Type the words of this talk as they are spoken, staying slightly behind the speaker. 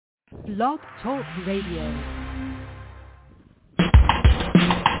Blog Talk Radio.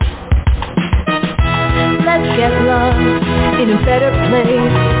 Let's get lost in a better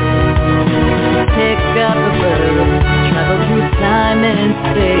place. Pick up a book, travel through time and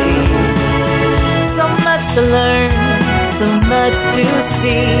space. So much to learn, so much to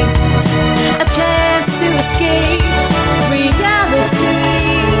see. A chance to escape reality.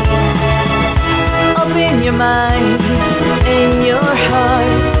 Open your mind and your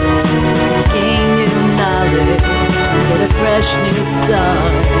heart. Gain new knowledge, get a fresh new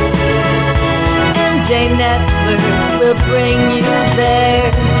start. MJ Network will bring you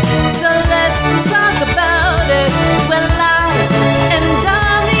there. So let's talk about it. We're live and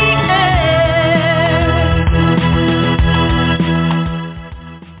on the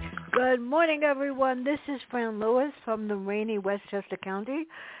air. Good morning, everyone. This is Fran Lewis from the rainy Westchester County,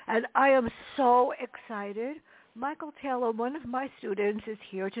 and I am so excited. Michael Taylor, one of my students, is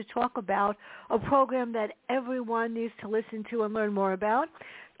here to talk about a program that everyone needs to listen to and learn more about,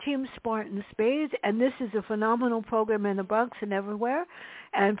 Team Spartan Spades, and this is a phenomenal program in the Bronx and everywhere.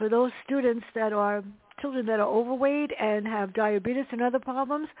 And for those students that are children that are overweight and have diabetes and other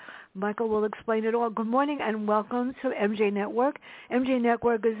problems, Michael will explain it all. Good morning and welcome to MJ Network. MJ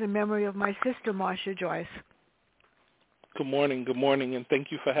Network is in memory of my sister, Marcia Joyce. Good morning, and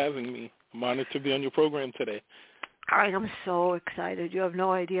thank you for having me. I'm honored to be on your program today. I am so excited. You have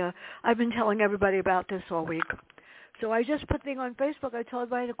no idea. I've been telling everybody about this all week. So I just put a thing on Facebook. I told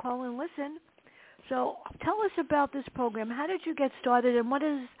everybody to call and listen. So tell us about this program. How did you get started, and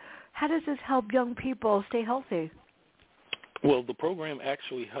how does this help young people stay healthy? Well, the program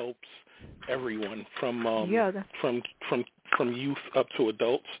actually helps everyone from youth up to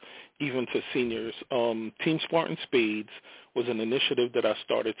adults, even to seniors. Team Spartan Spades was an initiative that I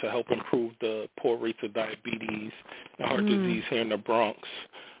started to help improve the poor rates of diabetes and heart disease here in the Bronx.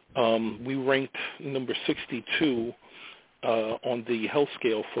 We ranked number 62 on the health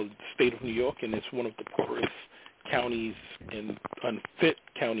scale for the state of New York, and it's one of the poorest counties and unfit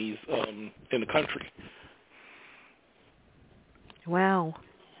counties in the country. Wow.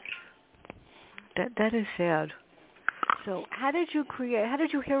 That is sad. So how did you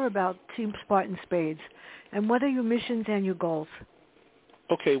hear about Team Spartan Spades, and what are your missions and your goals?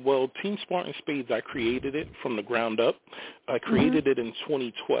 Okay, well, Team Spartan Spades, I created it from the ground up. I created it in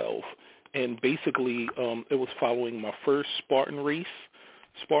 2012, and basically it was following my first Spartan race.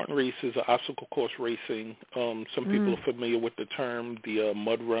 Spartan race is an obstacle course racing. Some people are familiar with the term, the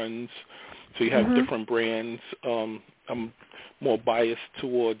mud runs. So you have different brands. I'm more biased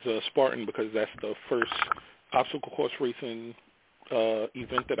towards Spartan because that's the first obstacle course racing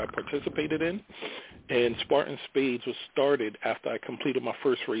event that I participated in. And Spartan Spades was started after I completed my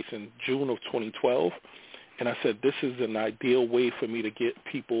first race in June of 2012. And I said, this is an ideal way for me to get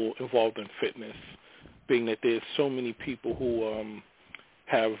people involved in fitness, being that there's so many people who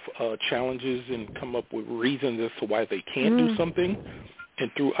have challenges and come up with reasons as to why they can't do something.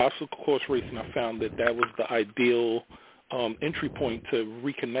 And through obstacle course racing, I found that was the ideal entry point to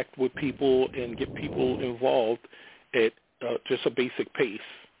reconnect with people and get people involved at just a basic pace.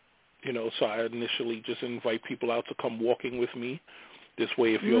 You know, so I initially just invite people out to come walking with me. This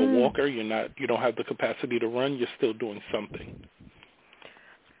way, if you're a walker, you don't have the capacity to run, you're still doing something.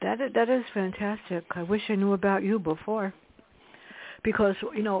 That is fantastic. I wish I knew about you before. Because,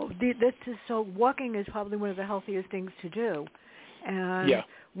 you know, walking is probably one of the healthiest things to do. And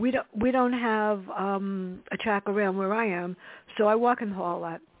we don't have a track around where I am, so I walk in the hall a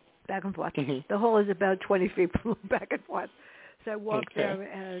lot, back and forth. The hall is about 20 feet back and forth. So I walk there,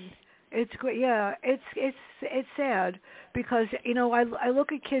 and it's great. Yeah, it's sad because, you know, I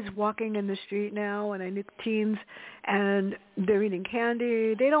look at kids walking in the street now, and I look at teens, and they're eating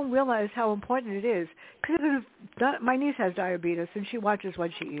candy. They don't realize how important it is. Because my niece has diabetes, and she watches what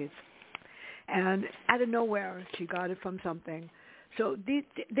she eats. And out of nowhere, she got it from something. So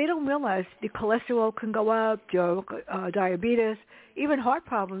they don't realize the cholesterol can go up, your diabetes, even heart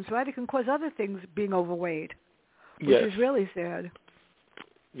problems, right? It can cause other things being overweight, which is really sad.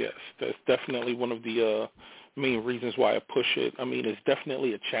 Yes, that's definitely one of the main reasons why I push it. I mean, it's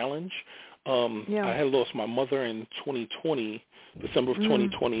definitely a challenge. I had lost my mother in 2020, December of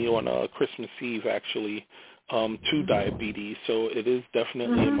 2020, on Christmas Eve, actually, to diabetes. So it is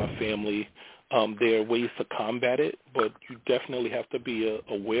definitely in my family. There are ways to combat it, but you definitely have to be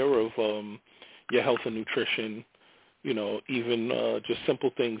aware of your health and nutrition, you know, even just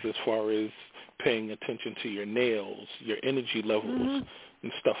simple things as far as paying attention to your nails, your energy levels,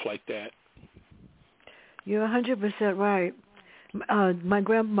 and stuff like that. You're 100% right. My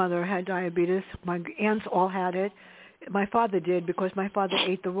grandmother had diabetes. My aunts all had it. My father did, because my father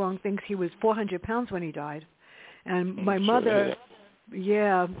ate the wrong things. He was 400 pounds when he died. And my mother,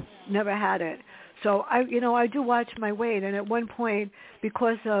 never had it. So I do watch my weight. And at one point,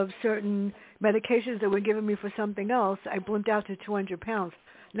 because of certain medications that were given me for something else, I blimped out to 200 pounds.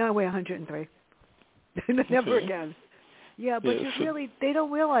 Now I weigh 103. Never again. Yeah, but they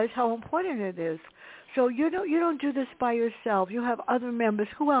don't realize how important it is. So you don't do this by yourself. You have other members.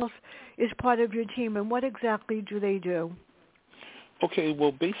 Who else is part of your team, and what exactly do they do? Okay,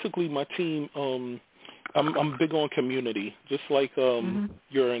 well, basically my team, I'm big on community, just like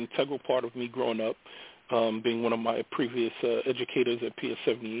you're an integral part of me growing up, being one of my previous educators at PS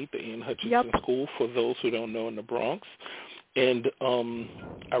 78, the Ian Hutchinson School, for those who don't know, in the Bronx. And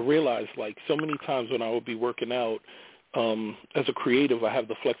I realized, like, so many times when I would be working out, as a creative, I have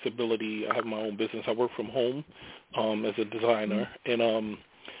the flexibility. I have my own business. I work from home as a designer. And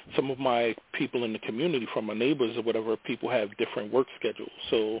some of my people in the community, from my neighbors or whatever, people have different work schedules.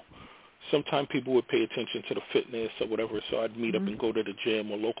 So sometimes people would pay attention to the fitness or whatever, so I'd meet up and go to the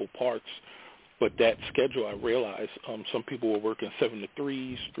gym or local parks. But that schedule, I realized some people were working 7 to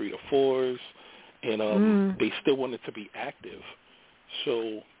 3s, 3 to 4s, and they still wanted to be active.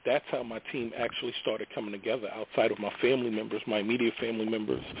 So that's how my team actually started coming together outside of my family members, my immediate family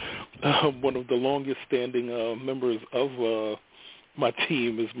members. One of the longest-standing members of my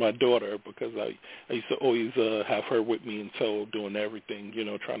team is my daughter, because I used to always have her with me until doing everything,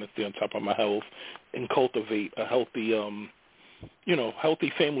 trying to stay on top of my health and cultivate a healthy,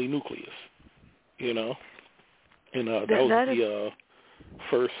 healthy family nucleus, And that was the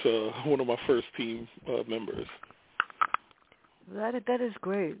first, one of my first team members. That is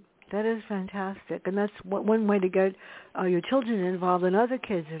great. That is fantastic, and that's one way to get your children involved and other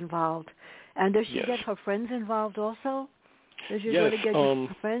kids involved. And does she get her friends involved also? Does she go to get her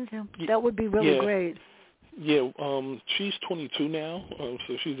friends? That would be really great. Yeah, she's 22 now,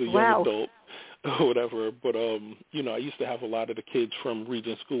 so she's a young adult or whatever. But I used to have a lot of the kids from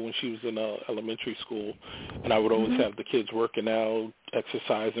Regent School when she was in elementary school, and I would always have the kids working out,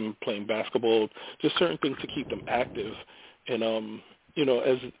 exercising, playing basketball, just certain things to keep them active. And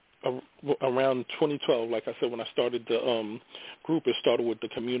as around 2012, like I said, when I started the group, it started with the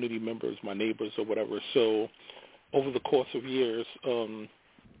community members, my neighbors or whatever. So over the course of years,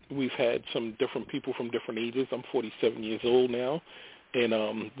 we've had some different people from different ages. I'm 47 years old now,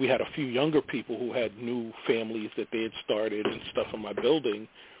 and we had a few younger people who had new families that they had started and stuff in my building,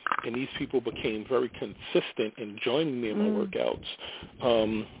 and these people became very consistent in joining me in my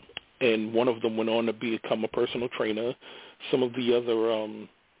workouts. And one of them went on to become a personal trainer. Some of the other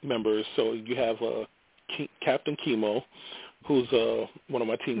members, so you have Captain Chemo, who's one of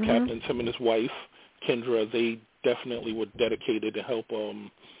my team captains, him and his wife, Kendra. They definitely were dedicated to help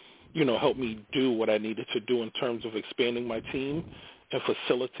me do what I needed to do in terms of expanding my team and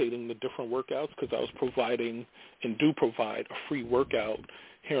facilitating the different workouts, because I was providing and do provide a free workout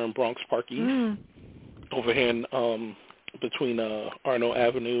here in Bronx Park East, over here in, between Arno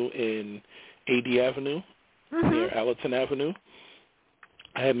Avenue and AD Avenue, near Allerton Avenue.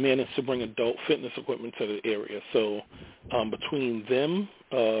 I had managed to bring adult fitness equipment to the area. So between them,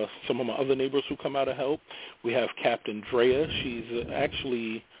 some of my other neighbors who come out to help, we have Captain Drea. She's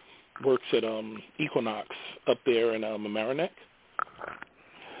actually works at Equinox up there in Mamaroneck.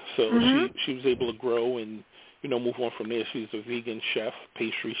 So she was able to grow and, move on from there. She's a vegan chef,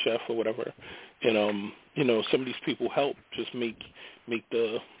 pastry chef or whatever. And, some of these people help just make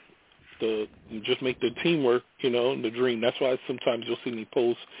the teamwork, and the dream. That's why sometimes you'll see me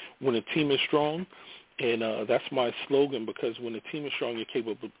post when a team is strong, and that's my slogan, because when the team is strong, you're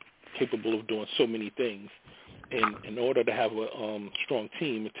capable of doing so many things. And in order to have a strong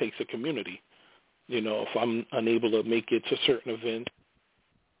team, it takes a community. If I'm unable to make it to certain events.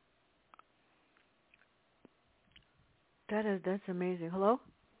 That's amazing. Hello?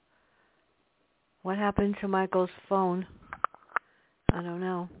 What happened to Michael's phone? I don't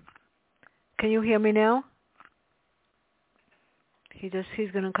know. Can you hear me now? He's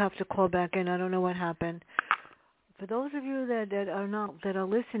going to have to call back in. I don't know what happened. For those of you that are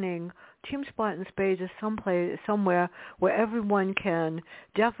listening, Team Spartan Spades is somewhere where everyone can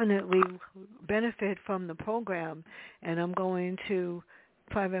definitely benefit from the program, and I'm going to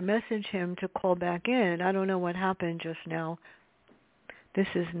private message him to call back in. I don't know what happened just now. This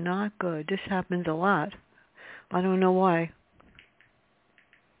is not good. This happens a lot. I don't know why.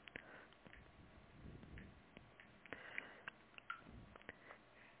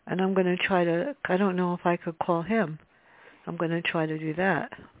 And I'm going to try to, I don't know if I could call him. I'm going to try to do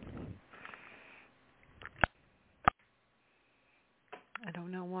that. I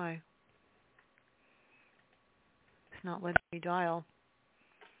don't know why. not letting me dial.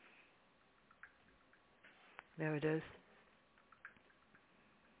 There it is.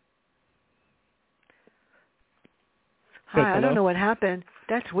 Hi, I don't know what happened.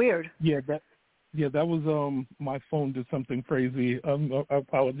 That's weird. Yeah, that was my phone did something crazy. I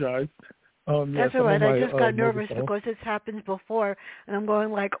apologize. That's all right. I just got nervous because this happens before, and I'm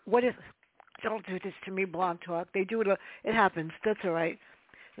going like, "What is? Don't do this to me, Blog Talk." They do it. It happens. That's all right.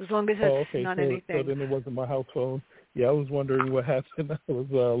 As long as it's not anything. So then it wasn't my house phone. Yeah, I was wondering what happened. I was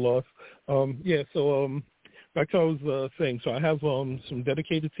lost. Like I was saying, so I have some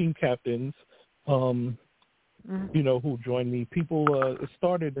dedicated team captains, who joined me. People, it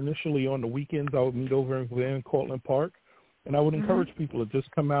started initially on the weekends. I would meet over in Cortlandt Park, and I would encourage people to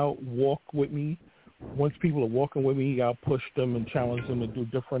just come out, walk with me. Once people are walking with me, I'll push them and challenge them to do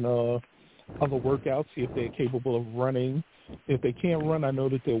different other workouts, see if they're capable of running. If they can't run, I know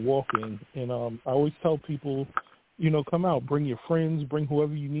that they're walking. And I always tell people, come out, bring your friends, bring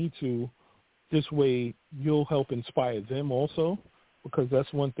whoever you need to. This way you'll help inspire them also, because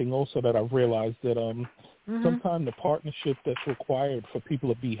that's one thing also that I've realized that sometimes the partnership that's required for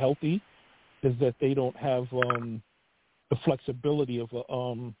people to be healthy is that they don't have the flexibility of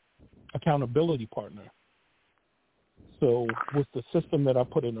a accountability partner. So with the system that I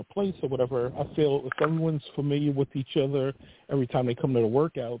put into place or whatever, I feel if everyone's familiar with each other every time they come to the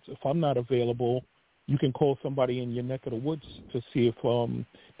workouts, if I'm not available, you can call somebody in your neck of the woods to see if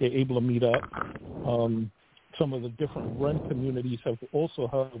they're able to meet up. Some of the different run communities have also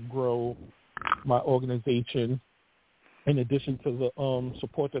helped grow my organization, in addition to the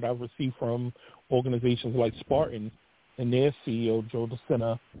support that I've received from organizations like Spartan and their CEO, Joe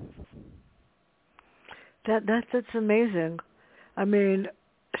DeSena. That's amazing. I mean,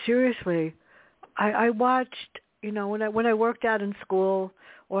 seriously, I watched, when I worked out in school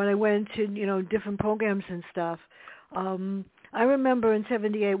or when I went to, different programs and stuff. I remember in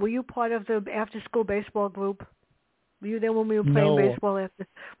 '78, were you part of the after-school baseball group? Were you there when we were playing baseball after?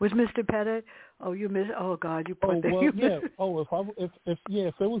 Was Mr. Pettit? Oh, you missed. Oh God, you put that. Yeah.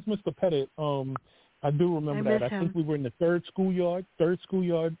 If it was Mr. Pettit, I do remember that. I think we were in the third schoolyard.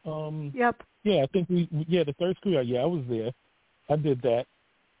 Yep. Yeah, I think the third schoolyard. Yeah, I was there. I did that.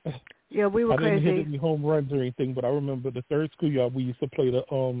 Yeah, we were crazy. I didn't hit any home runs or anything, but I remember the third schoolyard. We used to play the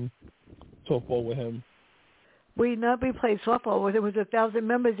softball with him. We played softball. There was 1,000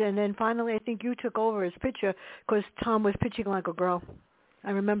 members, and then finally, I think you took over as pitcher because Tom was pitching like a girl.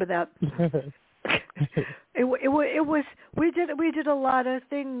 I remember that. It was we did a lot of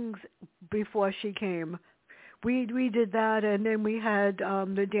things before she came. We did that, and then we had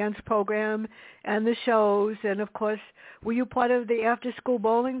the dance program and the shows, and of course, were you part of the after-school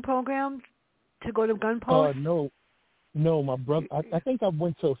bowling program to go to gun post? No, my brother. I think I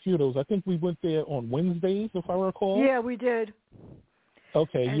went to a few of those. I think we went there on Wednesdays, if I recall. Yeah, we did.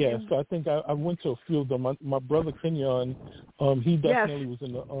 Okay, so I think I went to a few of them. My brother Kenyon, he definitely was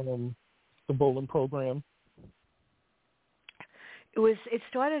in the bowling program. It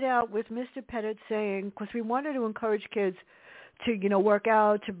started out with Mr. Pettit saying, because we wanted to encourage kids to, work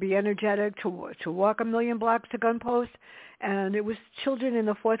out, to be energetic, to walk 1,000,000 blocks to gun post. And it was children in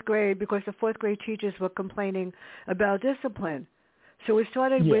the 4th grade because the 4th grade teachers were complaining about discipline. So we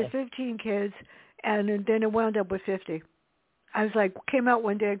started with 15 kids, and then it wound up with 50. I was like, came out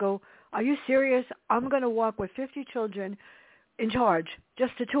one day, I go, are you serious? I'm going to walk with 50 children in charge,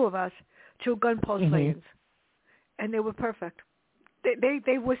 just the two of us, to gun post lanes. And they were perfect.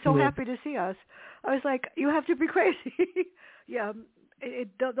 They were so happy to see us. I was like, you have to be crazy. Yeah.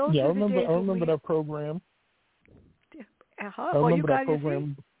 Those I were the days. I remember that program. Uh-huh. I remember that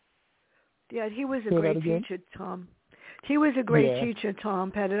program. Yeah, he was a great teacher, Tom. He was a great teacher,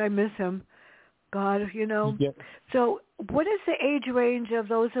 Tom Pettit. I miss him. God, Yeah. So what is the age range of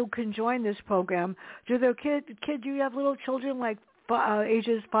those who can join this program? Do you have little children like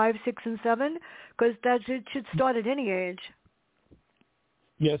ages 5, 6, and 7? Because it should start at any age.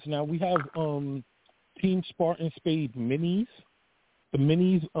 Yes, now we have Team Spartan Spades minis. The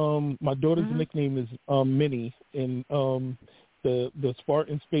minis, my daughter's nickname is Minnie, and the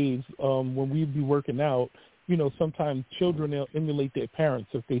Spartan Spades, when we'd be working out, sometimes children, they'll emulate their parents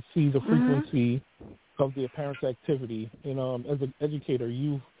if they see the frequency of their parents' activity. And as an educator,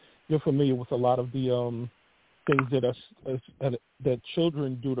 you're familiar with a lot of the things that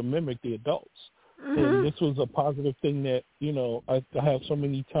children do to mimic the adults. And this was a positive thing that, I have so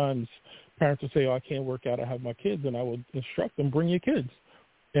many times parents would say, I can't work out, I have my kids, and I would instruct them, bring your kids.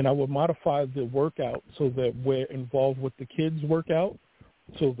 And I would modify the workout so that we're involved with the kids' workout,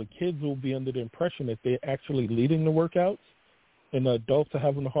 so the kids will be under the impression that they're actually leading the workouts. and the adults are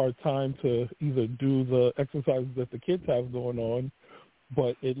having a hard time to either do the exercises that the kids have going on,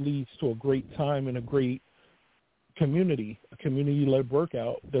 but it leads to a great time and a great community, a community-led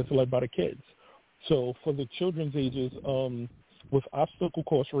workout that's led by the kids. So for the children's ages, with obstacle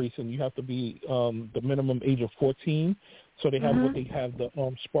course racing, you have to be the minimum age of 14. So they have what they have, the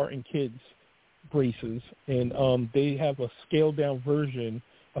Spartan Kids races, and they have a scaled-down version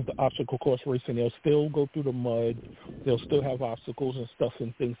of the obstacle course racing. They'll still go through the mud. They'll still have obstacles and stuff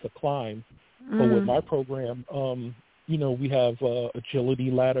and things to climb. But with my program, we have agility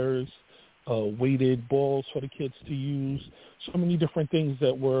ladders, weighted balls for the kids to use, so many different things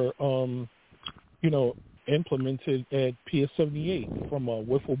that were, implemented at PS78, from a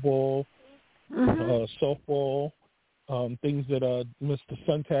wiffle ball, softball, things that Mr.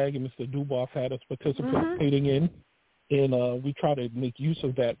 Suntag and Mr. Duboff had us participating in. And we try to make use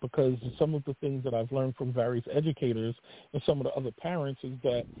of that, because some of the things that I've learned from various educators and some of the other parents is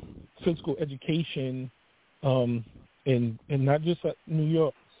that physical education, and not just at New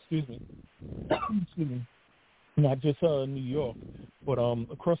York, not just New York, but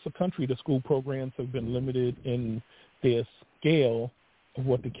across the country, the school programs have been limited in their scale of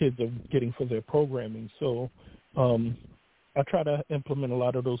what the kids are getting for their programming. So I try to implement a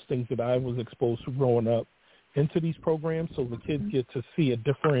lot of those things that I was exposed to growing up into these programs, so the kids get to see a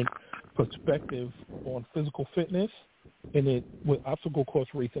different perspective on physical fitness. And it, with obstacle course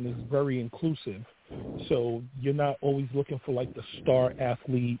racing, is very inclusive. So you're not always looking for like the star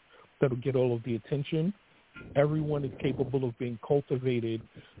athlete that'll get all of the attention. Everyone is capable of being cultivated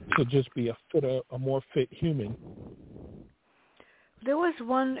to just be a more fit human. There was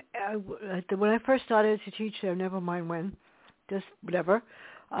one, when I first started to teach there, never mind when, just whatever,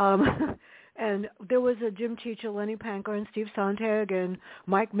 and there was a gym teacher, Lenny Panker and Steve Sontag and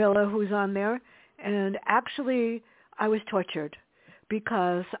Mike Miller, who's on there, and actually I was tortured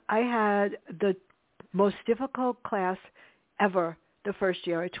because I had the most difficult class ever the first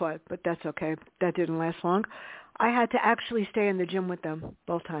year I taught, but that's okay. That didn't last long. I had to actually stay in the gym with them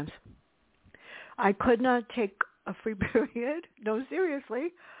both times. I could not take a free period. No,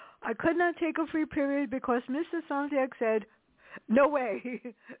 seriously. I could not take a free period because Mr. Sontag said, no way.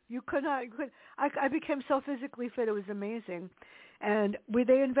 You could not. I became so physically fit. It was amazing. And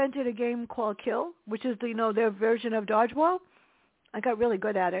they invented a game called Kill, which is, their version of dodgeball. I got really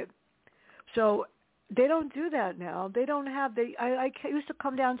good at it. So they don't do that now. They don't have I used to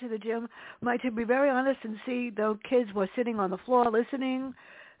come down to the gym, to be very honest, and see the kids were sitting on the floor listening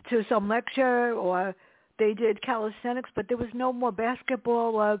to some lecture, or they did calisthenics, but there was no more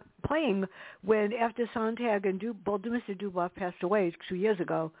basketball playing after Sontag and Mr. Duboff passed away 2 years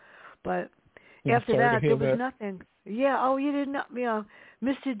ago. But after that, there was nothing. Yeah, oh, you didn't know. Yeah,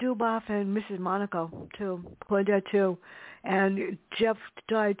 Mr. Duboff and Mrs. Monaco, too, Claudette, too. And Jeff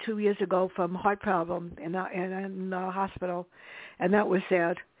died 2 years ago from heart problem in the hospital, and that was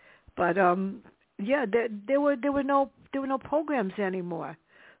sad. But there were no programs anymore.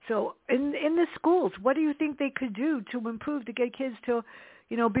 So in the schools, what do you think they could do to improve to get kids to,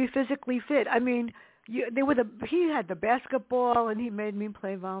 be physically fit? I mean, he had the basketball, and he made me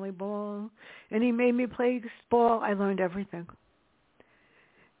play volleyball, and he made me play ball. I learned everything.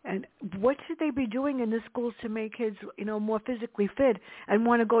 And what should they be doing in the schools to make kids, more physically fit and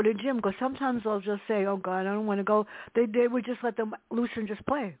want to go to gym? Because sometimes they'll just say, oh, God, I don't want to go. They would just let them loose and just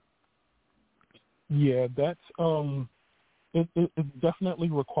play. Yeah, that's it definitely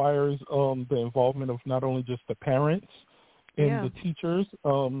requires the involvement of not only just the parents and the teachers.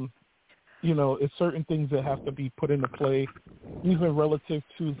 It's certain things that have to be put into play, even relative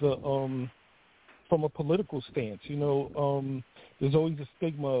to the from a political stance. There's always a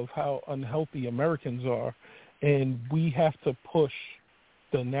stigma of how unhealthy Americans are, and we have to push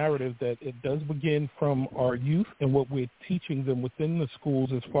the narrative that it does begin from our youth and what we're teaching them within the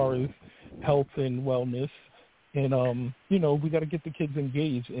schools as far as health and wellness. And, we got to get the kids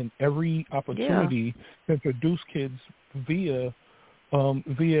engaged in every opportunity to introduce kids via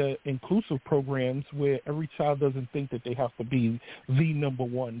inclusive programs where every child doesn't think that they have to be the number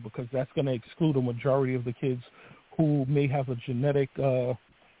one, because that's going to exclude a majority of the kids who may have a genetic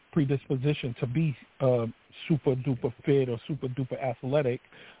predisposition to be super duper fit or super duper athletic.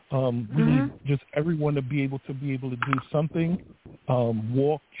 We need just everyone to be able to do something,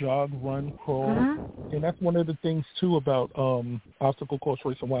 walk, jog, run, crawl. And that's one of the things too about obstacle course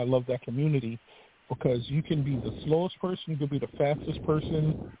racing, why I love that community, because you can be the slowest person, you can be the fastest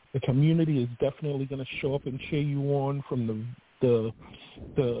person. The community is definitely going to show up and cheer you on. From the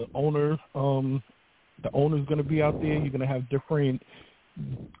owner, the owner's going to be out there. You're going to have different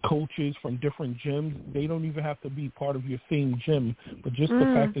coaches from different gyms. They don't even have to be part of your same gym, but just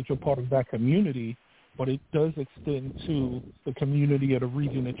the fact that you're part of that community, but it does extend to the community of the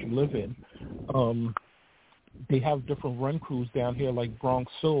region that you live in. They have different run crews down here like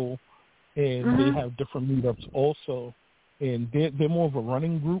Bronx Soul, and they have different meetups also. And they're more of a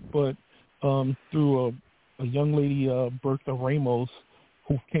running group, but through a young lady, Bertha Ramos,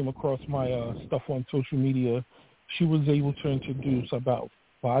 who came across my stuff on social media, she was able to introduce about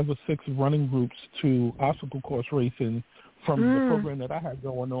 5 or 6 running groups to obstacle course racing from the program that I had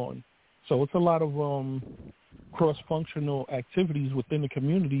going on. So it's a lot of cross-functional activities within the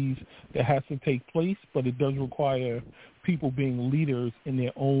communities that has to take place, but it does require people being leaders in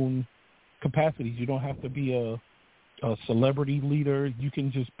their own capacities. You don't have to be a celebrity leader. You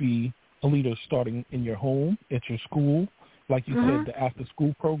can just be a leader starting in your home, at your school, like you said, the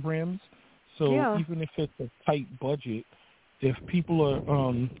after-school programs. So even if it's a tight budget, if people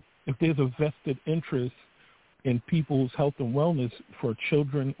are, if there's a vested interest in people's health and wellness for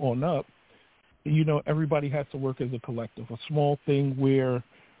children on up, you know, everybody has to work as a collective. A small thing where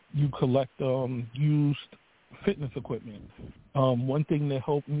you collect used fitness equipment. One thing that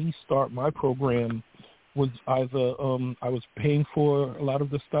helped me start my program was either I was paying for a lot of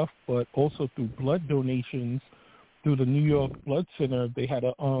the stuff, but also through blood donations through the New York Blood Center. They had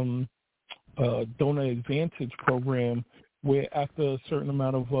a donor advantage program where after a certain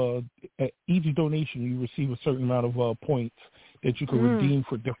amount of each donation you receive a certain amount of points that you can redeem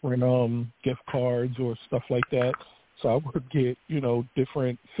for different gift cards or stuff like that. So I would get, you know,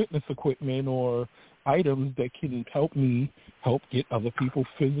 different fitness equipment or items that can help me help get other people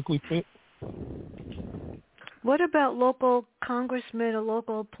physically fit. What about local congressmen or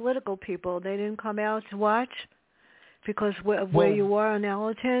local political people? They didn't come out to watch because of where you are in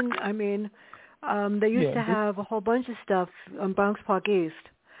Allerton? I mean, they used to have a whole bunch of stuff on Bronx Park East,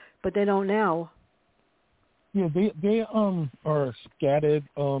 but they don't now. Yeah, they are scattered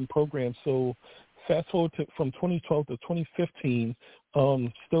programs. So fast forward to from 2012 to 2015,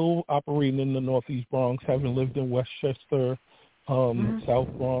 still operating in the Northeast Bronx, having lived in Westchester, South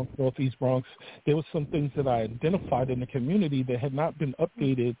Bronx, Northeast Bronx. There were some things that I identified in the community that had not been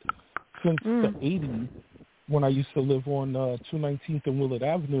updated since the 80s when I used to live on 219th and Willard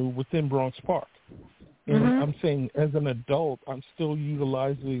Avenue within Bronx Park. And I'm saying as an adult, I'm still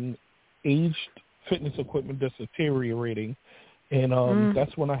utilizing aged fitness equipment that's deteriorating. And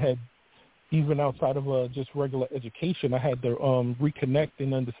that's when I had, even outside of just regular education, I had to reconnect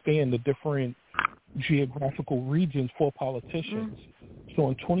and understand the different geographical regions for politicians. So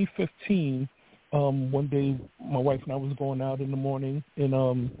in 2015, one day my wife and I was going out in the morning,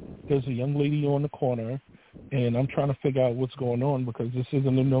 and there's a young lady on the corner, and I'm trying to figure out what's going on because this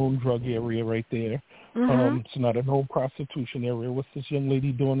isn't a known drug area right there. It's not a known prostitution area. What's this young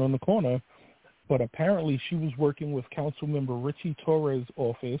lady doing on the corner? But apparently she was working with Councilmember Richie Torres'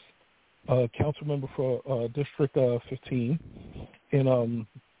 office, council member for District 15, and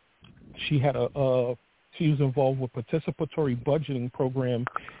she had she was involved with participatory budgeting program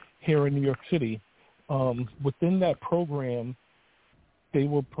here in New York City. Within that program, they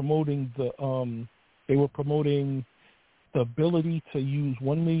were promoting the ability to use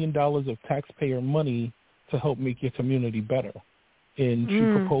 $1 million of taxpayer money to help make your community better. And she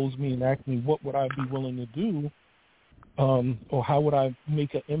proposed me and asked me what would I be willing to do, or how would I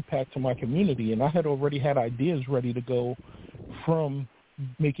make an impact to my community. And I had already had ideas ready to go from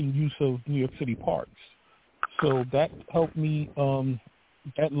making use of New York City parks. So that helped me,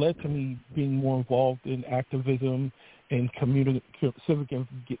 that led to me being more involved in activism and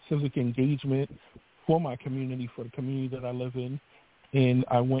civic engagement for my community, for the community that I live in. And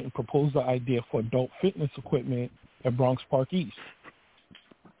I went and proposed the idea for adult fitness equipment at Bronx Park East.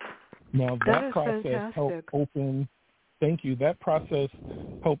 Now that process helped open, thank you, that process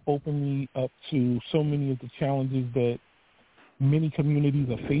helped open me up to so many of the challenges that many communities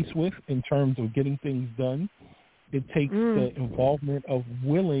are faced with in terms of getting things done. It takes the involvement of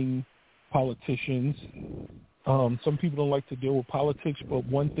willing politicians. Some people don't like to deal with politics, but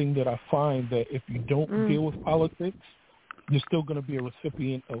one thing that I find that if you don't deal with politics, you're still going to be a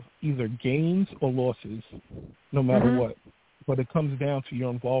recipient of either gains or losses, no matter what. But it comes down to your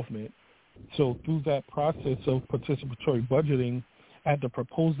involvement. So through that process of participatory budgeting, I had to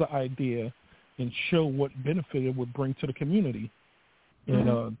propose the idea and show what benefit it would bring to the community. And,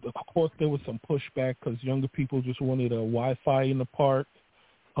 of course, there was some pushback because younger people just wanted a Wi-Fi in the park.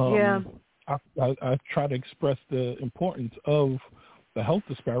 I try to express the importance of the health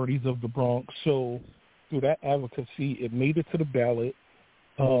disparities of the Bronx. So through that advocacy, it made it to the ballot.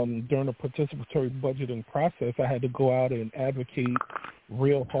 During the participatory budgeting process, I had to go out and advocate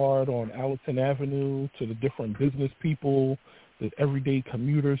real hard on Allerton Avenue, to the different business people, the everyday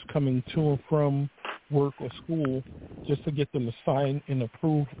commuters coming to and from work or school, just to get them to sign and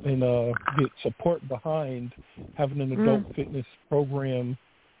approve and get support behind having an adult fitness program.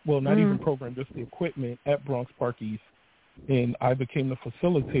 Well, not even program, just the equipment at Bronx Park East. And I became the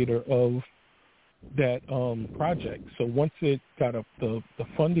facilitator of that project. So once it got the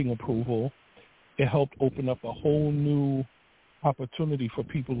funding approval, it helped open up a whole new opportunity for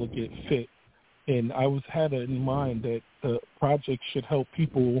people to get fit. And I had it in mind that the project should help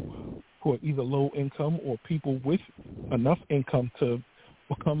people who are either low income or people with enough income to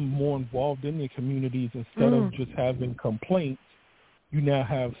become more involved in their communities instead of just having complaints. You now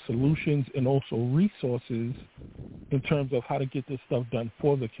have solutions and also resources in terms of how to get this stuff done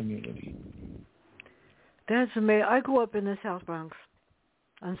for the community. That's amazing. I grew up in the South Bronx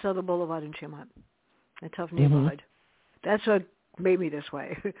on Southern Boulevard in Tremont, a tough neighborhood. That's what made me this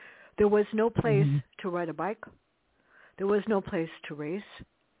way. There was no place to ride a bike. There was no place to race.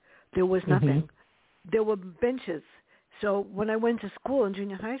 There was nothing. There were benches. So when I went to school in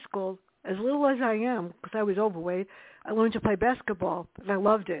junior high school, as little as I am, because I was overweight, I learned to play basketball, and I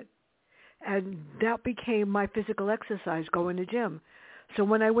loved it. And that became my physical exercise, going to gym. So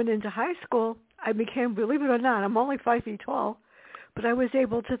when I went into high school, I became, believe it or not, I'm only 5 feet tall, but I was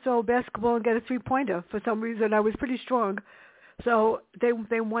able to throw a basketball and get a three-pointer. For some reason, I was pretty strong. So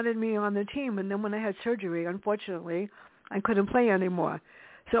they wanted me on the team, and then when I had surgery, unfortunately, I couldn't play anymore.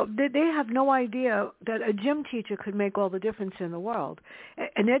 So they have no idea that a gym teacher could make all the difference in the world.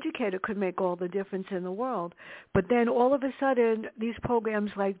 An educator could make all the difference in the world. But then all of a sudden, these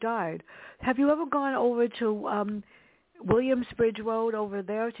programs died. Have you ever gone over to Williamsbridge Road over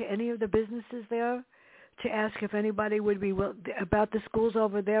there, to any of the businesses there, to ask if anybody would be about the schools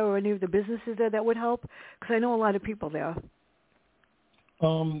over there or any of the businesses there that would help? Because I know a lot of people there.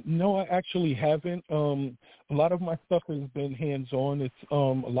 No, I actually haven't. A lot of my stuff has been hands-on. It's a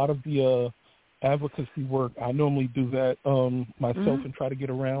lot of the advocacy work. I normally do that myself and try to get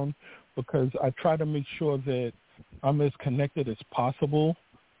around, because I try to make sure that I'm as connected as possible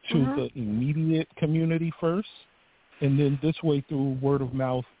to the immediate community first. And then this way, through word of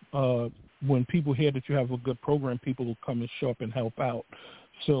mouth, when people hear that you have a good program, people will come and show up and help out.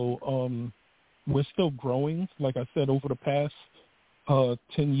 So we're still growing. Like I said, over the past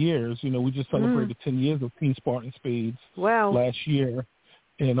 10 years, we just celebrated 10 years of Team Spartan Spades last year.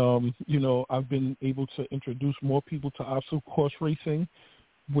 And, I've been able to introduce more people to obstacle course racing,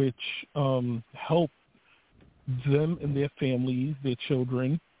 which help them and their families, their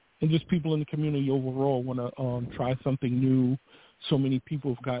children, and just people in the community overall want to try something new. So many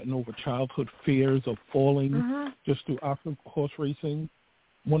people have gotten over childhood fears of falling just through obstacle course racing.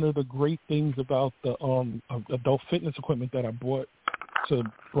 One of the great things about the adult fitness equipment that I brought to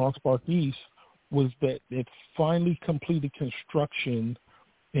Bronx Park East was that it finally completed construction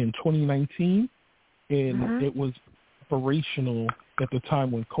in 2019, and it was operational at the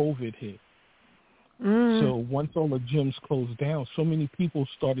time when COVID hit. So once all the gyms closed down, so many people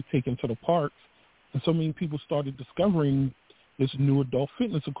started taking to the parks, and so many people started discovering this new adult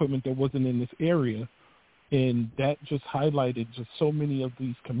fitness equipment that wasn't in this area. And that just highlighted just so many of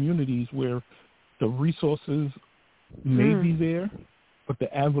these communities where the resources may be there, but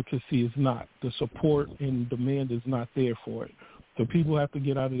the advocacy is not. The support and demand is not there for it. So people have to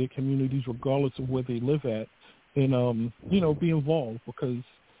get out of their communities regardless of where they live at and, be involved, because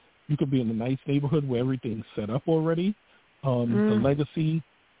you could be in a nice neighborhood where everything's set up already. The legacy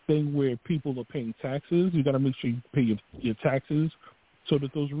thing where people are paying taxes, you got to make sure you pay your taxes so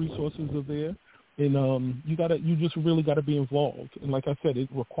that those resources are there. And you just really got to be involved. And like I said, it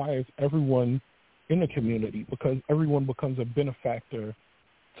requires everyone in the community, because everyone becomes a benefactor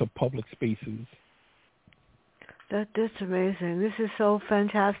to public spaces. That's amazing. This is so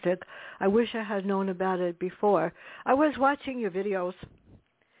fantastic. I wish I had known about it before. I was watching your videos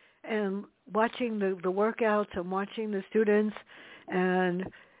and watching the workouts and watching the students, and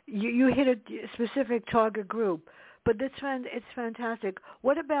you hit a specific target group. But it's fantastic.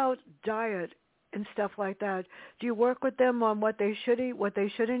 What about diet and stuff like that? Do you work with them on what they should eat, what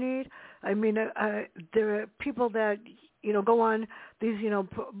they shouldn't eat? I mean, there are people that go on these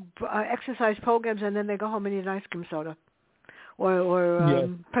exercise programs, and then they go home and eat an ice cream soda or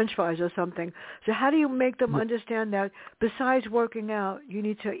French fries or something. So how do you make them understand that besides working out, you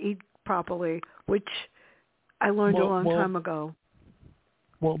need to eat properly, which I learned a long time ago?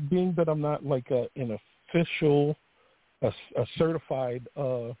 Well, being that I'm not like an official, a certified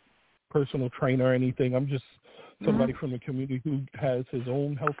personal trainer or anything, I'm just somebody from the community who has his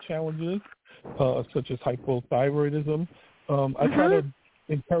own health challenges, such as hypothyroidism. I try to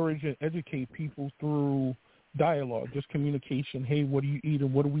encourage and educate people through dialogue, just communication. Hey, what are you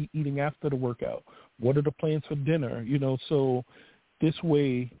eating? What are we eating after the workout? What are the plans for dinner? So this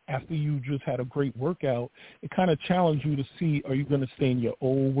way, after you just had a great workout, it kind of challenged you to see, are you going to stay in your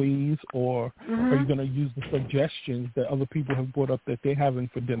old ways, or are you going to use the suggestions that other people have brought up that they're having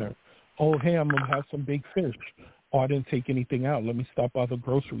for dinner? Oh, hey, I'm going to have some baked fish. Oh, I didn't take anything out. Let me stop by the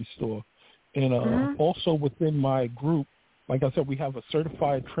grocery store. And also within my group, like I said, we have a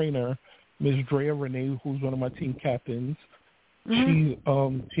certified trainer, Ms. Drea Renee, who's one of my team captains. She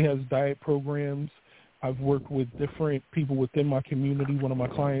has diet programs. I've worked with different people within my community. One of my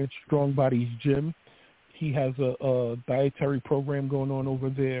clients, Strong Bodies Gym, he has a dietary program going on over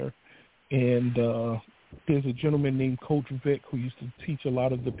there. And there's a gentleman named Coach Vic who used to teach a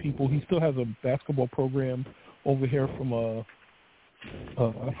lot of the people. He still has a basketball program over here from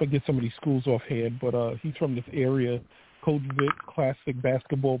I forget some of these schools offhand, but he's from this area. Coach Vic Classic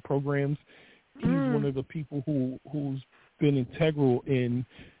Basketball Programs. He's one of the people who's been integral in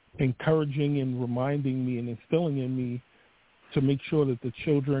encouraging and reminding me and instilling in me to make sure that the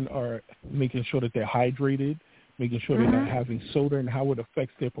children are making sure that they're hydrated, making sure they're not having soda and how it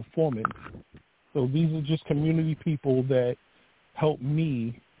affects their performance. So these are just community people that help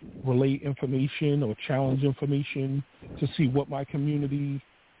me relate information or challenge information to see what my community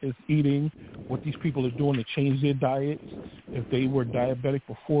is eating, what these people are doing to change their diets. If they were diabetic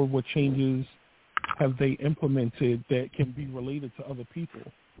before, what changes have they implemented that can be related to other people?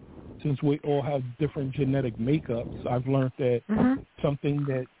 Since we all have different genetic makeups, I've learned that something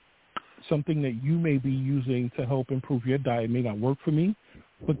that you may be using to help improve your diet may not work for me,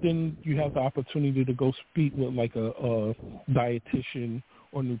 but then you have the opportunity to go speak with like a dietitian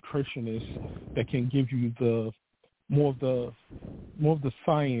or nutritionist that can give you the more of the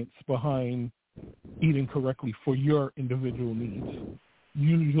science behind eating correctly for your individual needs.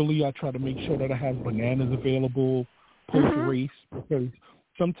 Usually I try to make sure that I have bananas available post-race, because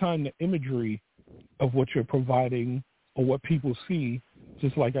sometimes the imagery of what you're providing or what people see,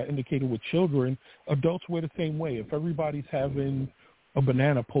 just like I indicated with children, adults wear the same way. If everybody's having a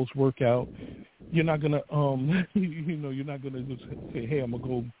banana post-workout, you're not going to, you're not going to just say, hey, I'm going to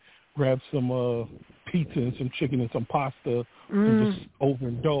go grab some pizza and some chicken and some pasta and just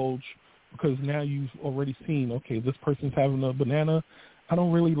overindulge, because now you've already seen, okay, this person's having a banana. I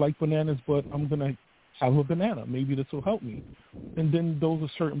don't really like bananas, but I'm going to have a banana. Maybe this will help me. And then those are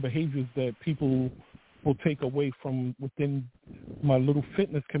certain behaviors that people will take away from within my little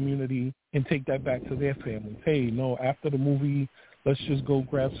fitness community and take that back to their families. Hey, no, after the movie, let's just go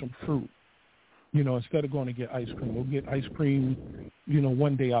grab some fruit. Instead of going to get ice cream, we'll get ice cream,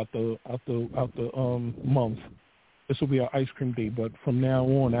 one day out the month. This will be our ice cream day. But from now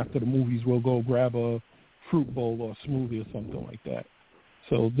on, after the movies, we'll go grab a fruit bowl or a smoothie or something like that.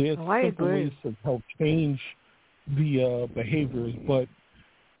 So there's simple ways to help change the behaviors, but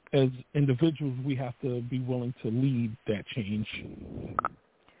as individuals, we have to be willing to lead that change.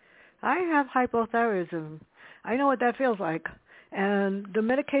 I have hypothyroidism. I know what that feels like. And the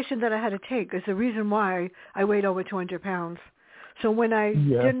medication that I had to take is the reason why I weighed over 200 pounds. So when I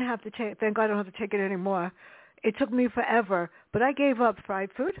didn't have to take, thank God I don't have to take it anymore, it took me forever. But I gave up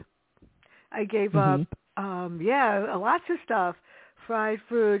fried food. I gave up, lots of stuff. Fried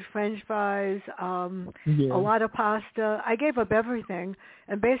food, French fries, a lot of pasta. I gave up everything.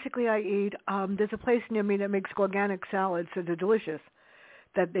 And basically I eat, there's a place near me that makes organic salads, so they're delicious.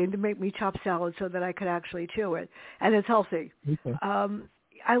 That they make me chop salad so that I could actually chew it. And it's healthy. Okay.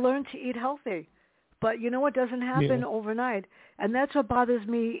 I learned to eat healthy. But you know what doesn't happen overnight? And that's what bothers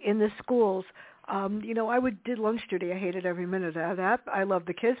me in the schools. I did lunch duty. I hated every minute of that. I loved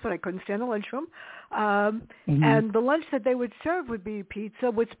the kids, but I couldn't stand the lunchroom. And the lunch that they would serve would be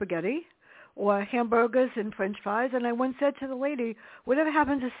pizza with spaghetti or hamburgers and French fries. And I once said to the lady, whatever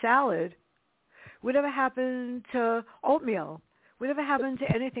happened to salad? Whatever happened to oatmeal? Whatever happened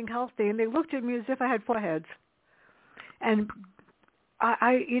to anything healthy? And they looked at me as if I had 4 heads. And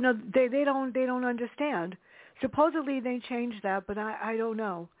they don't understand. Supposedly they changed that, but I don't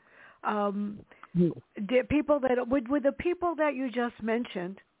know. The people that would the people that you just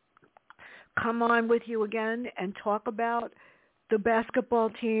mentioned come on with you again and talk about the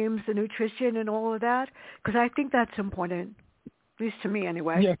basketball teams, the nutrition, and all of that? Because I think that's important, at least to me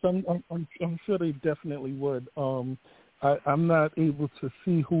anyway. Yes, I'm sure they definitely would. I'm not able to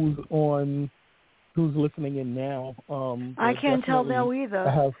see who's listening in now. I can't tell now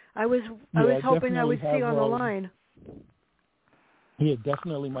either. I was hoping I would see on the line. Yeah,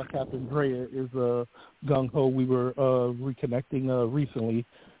 definitely. My Captain Drea is gung-ho. We were reconnecting recently.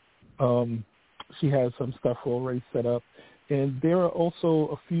 She has some stuff already set up. And there are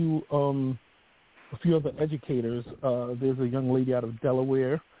also a few other educators. There's a young lady out of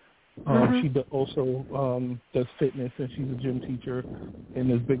Delaware. She also does fitness, and she's a gym teacher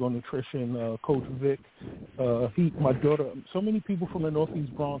and is big on nutrition. Coach Vic, my daughter. So many people from the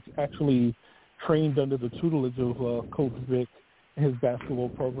Northeast Bronx actually trained under the tutelage of Coach Vic and his basketball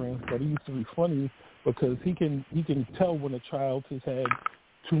programs. But it used to be funny because he can tell when a child has had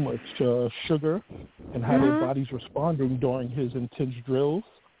too much sugar and how their body's responding during his intense drills.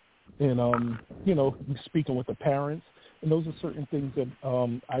 And, speaking with the parents. And those are certain things that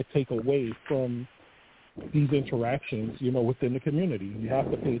I take away from these interactions, within the community. You have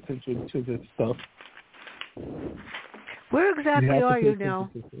to pay attention to this stuff. Where exactly are you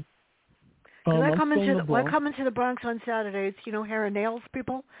now? I come into the Bronx on Saturdays, hair and nails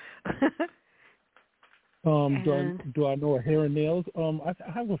people. Do I know a hair and nails? I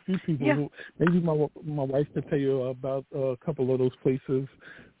have a few people who, maybe my wife could tell you about a couple of those places.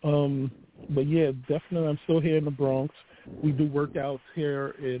 But yeah, definitely I'm still here in the Bronx. We do workouts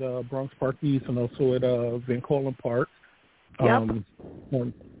here at Bronx Park East and also at Van Cortlandt Park. I'm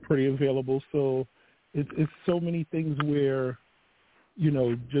pretty available. So it's so many things where,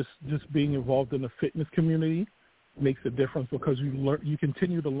 just being involved in the fitness community makes a difference because you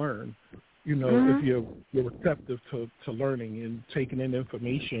continue to learn. If you're receptive to learning and taking in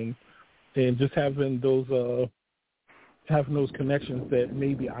information and just having those connections that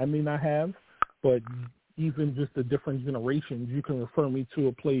maybe I may not have, but even just the different generations, you can refer me to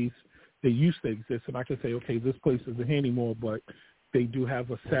a place that used to exist, and I can say, okay, this place isn't here anymore, but they do have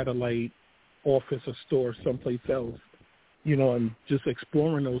a satellite office or store someplace else, and just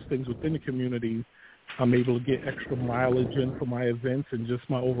exploring those things within the community, I'm able to get extra mileage in for my events and just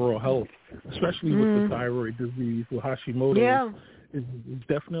my overall health, especially with the thyroid disease, with Hashimoto's. Yeah. It's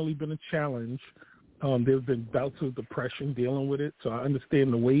definitely been a challenge. There's been bouts of depression dealing with it, so I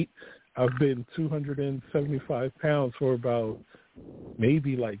understand the weight. I've been 275 pounds for about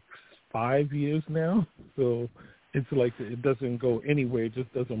maybe 5 years now, so it's like it doesn't go anywhere, it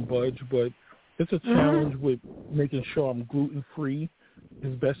just doesn't budge, but it's a challenge with making sure I'm gluten-free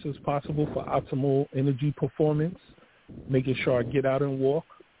as best as possible for optimal energy performance, making sure I get out and walk,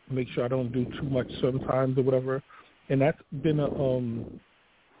 make sure I don't do too much sometimes or whatever. And that's been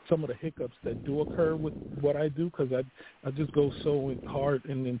some of the hiccups that do occur with what I do because I just go so hard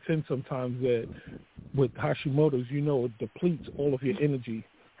and intense sometimes that with Hashimoto's, it depletes all of your energy.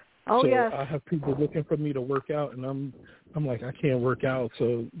 Oh, so yes. I have people looking for me to work out, and I'm like, I can't work out.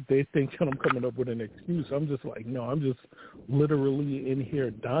 So they think that I'm coming up with an excuse. I'm just like, no, I'm just literally in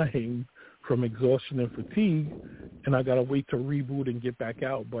here dying from exhaustion and fatigue, and I got to wait to reboot and get back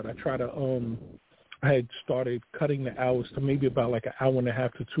out. But I try to I had started cutting the hours to maybe about an hour and a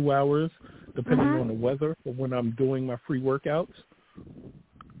half to 2 hours, depending on the weather, for when I'm doing my free workouts.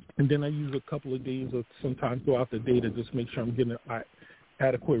 And then I use a couple of days or sometimes throughout the day to just make sure I'm getting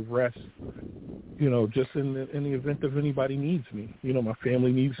adequate rest, just in the event of anybody needs me. My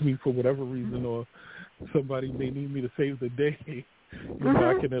family needs me for whatever reason, or somebody may need me to save the day.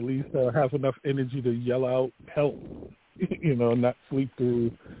 I can at least have enough energy to yell out help, not sleep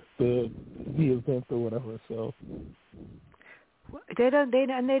through the event or whatever. So they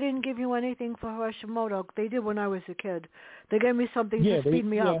didn't give you anything for Hashimoto. They did when I was a kid. They gave me something to speed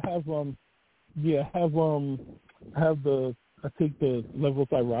me up. I take the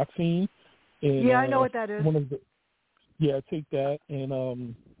levothyroxine. And, I know what that is. I take that,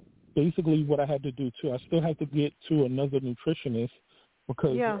 and basically what I had to do too, I still had to get to another nutritionist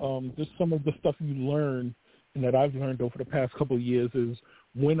because just some of the stuff you learn and that I've learned over the past couple of years is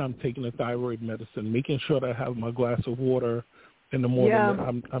when I'm taking the thyroid medicine, making sure that I have my glass of water in the morning.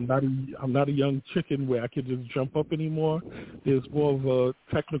 Yeah. I'm not a young chicken where I can just jump up anymore. There's more of a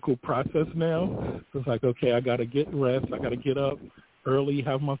technical process now. It's like, okay, I got to get rest. I got to get up early,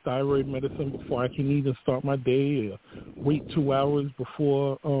 have my thyroid medicine before I can even start my day. Wait 2 hours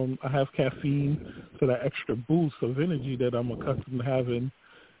before I have caffeine, so that extra boost of energy that I'm accustomed to having,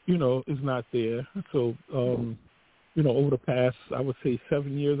 is not there. So, over the past, I would say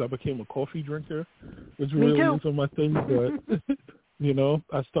 7 years, I became a coffee drinker, which really isn't my thing. But,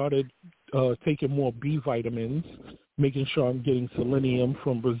 I started taking more B vitamins, making sure I'm getting selenium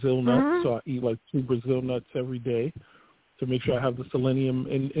from Brazil nuts. So I eat 2 Brazil nuts every day to make sure I have the selenium.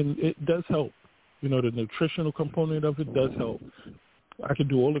 And it does help. The nutritional component of it does help. I can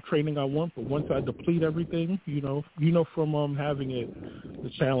do all the training I want, but once I deplete everything, from having it, the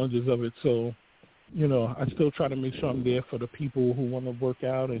challenges of it. So, I still try to make sure I'm there for the people who want to work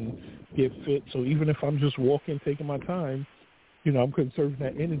out and get fit. So even if I'm just walking, taking my time, I'm conserving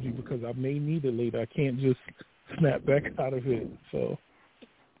that energy because I may need it later. I can't just snap back out of it. So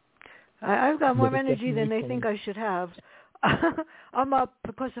I've got more energy than they think I should have. I'm up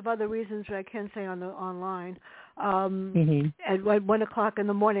because of other reasons that I can't say online. At 1 o'clock in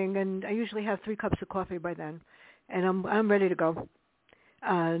the morning, and I usually have 3 cups of coffee by then, and I'm ready to go.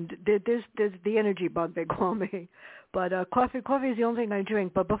 And there's the energy bug, they call me. But coffee is the only thing I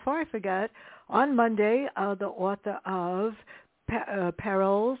drink. But before I forget, on Monday, the author of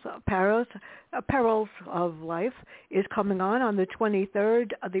Perils of Life is coming on the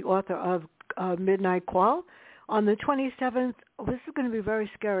 23rd, the author of Midnight Call. On the 27th, this is going to be very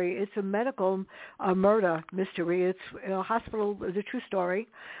scary. It's a medical murder mystery. It's a hospital, it's a true story.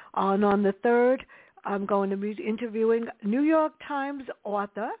 And on the 3rd, I'm going to be interviewing New York Times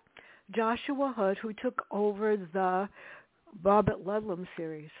author Joshua Hood, who took over the Robert Ludlum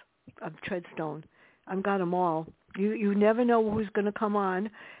series of Treadstone. I've got them all. You never know who's going to come on.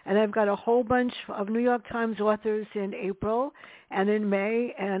 And I've got a whole bunch of New York Times authors in April and in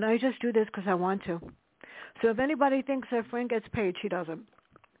May, and I just do this because I want to. So if anybody thinks their friend gets paid, she doesn't.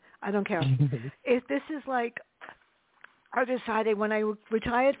 I don't care. If this is like, I decided when I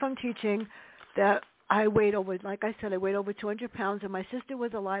retired from teaching that I weighed over, like I said, I weighed over 200 pounds, and my sister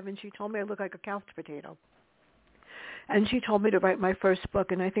was alive, and she told me I looked like a couch potato. And she told me to write my first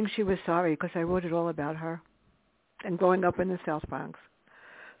book, and I think she was sorry because I wrote it all about her and growing up in the South Bronx.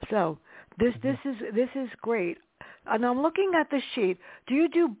 So this is great. And I'm looking at the sheet. Do you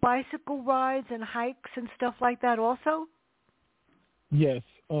do bicycle rides and hikes and stuff like that also? Yes.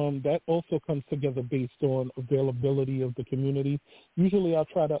 That also comes together based on availability of the community. Usually I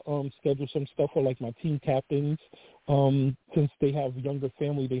try to schedule some stuff for like my team captains. Since they have younger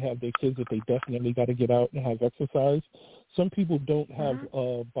family, they have their kids that they definitely got to get out and have exercise. Some people don't have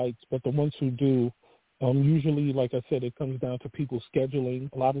bikes, but the ones who do, usually, like I said, it comes down to people scheduling.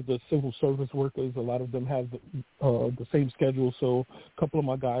 A lot of the civil service workers, a lot of them have the same schedule, so a couple of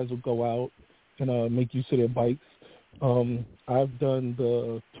my guys will go out and make use of their bikes. I've done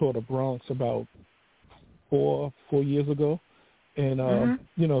the Tour de Bronx about four years ago, and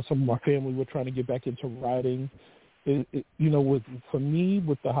some of my family were trying to get back into riding. For me,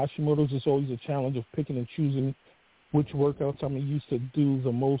 with the Hashimoto's, it's always a challenge of picking and choosing which workouts I'm used to do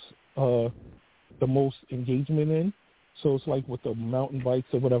the most engagement in. So it's like with the mountain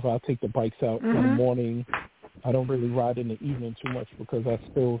bikes or whatever, I take the bikes out in the morning. I don't really ride in the evening too much because I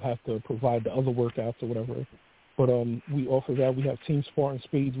still have to provide the other workouts or whatever. But we offer that. We have Team Spartan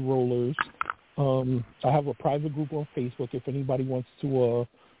Spades rollers. I have a private group on Facebook if anybody wants to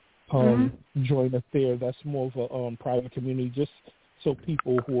join us there. That's more of a private community, just so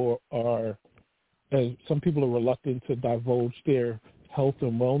people who are some people are reluctant to divulge their health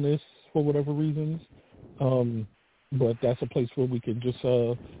and wellness for whatever reasons. But that's a place where we can just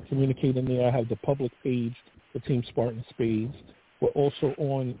communicate in there. I have the public page for Team Spartan Spades. We're also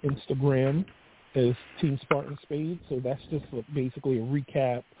on Instagram as Team Spartan Spades. So that's just basically a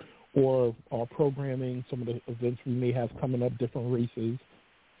recap or our programming, some of the events we may have coming up, different races.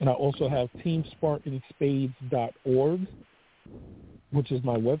 And I also have teamspartanspades.org, which is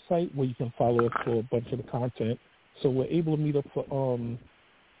my website where you can follow us for a bunch of the content. So we're able to meet up for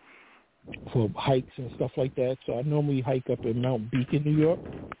hikes and stuff like that. So I normally hike up in Mount Beacon, New York.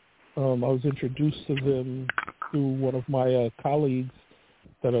 I was introduced to them through one of my colleagues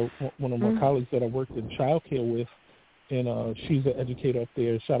that I worked in childcare with, and she's an educator up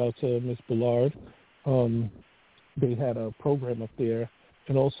there. Shout out to Miss Ballard. They had a program up there,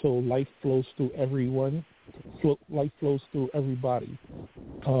 and also Life Flows Through Everyone. Life Flows Through Everybody.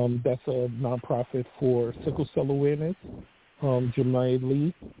 That's a nonprofit for sickle cell awareness. Jemai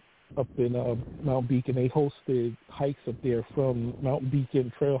Lee up in Mount Beacon, they hosted hikes up there from Mount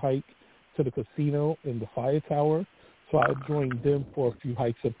Beacon Trail Hike to the casino and the fire tower. So I joined them for a few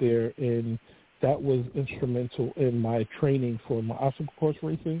hikes up there, and that was instrumental in my training for my obstacle course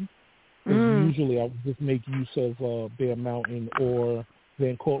racing. Usually I would just make use of Bear Mountain or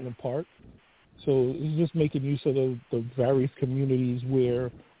Van Cortlandt Park. So it's just making use of the various communities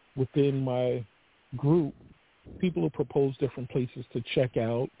where within my group, people will propose different places to check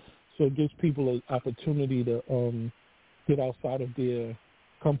out. So it gives people an opportunity to get outside of their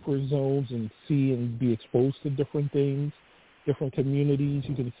comfort zones and see and be exposed to different things, different communities.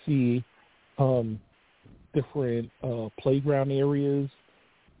 You can see different playground areas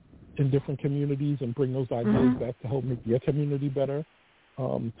in different communities and bring those ideas back to help make your community better.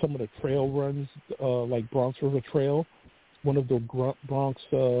 Some of the trail runs, like Bronx River Trail, one of the Bronx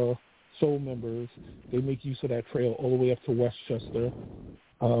Soul members, they make use of that trail all the way up to Westchester.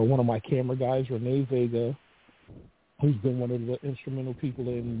 One of my camera guys, Renee Vega, who's been one of the instrumental people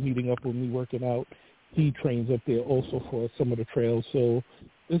in meeting up with me, working out, he trains up there also for some of the trails. So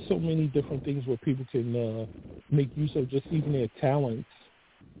there's so many different things where people can make use of just even their talents,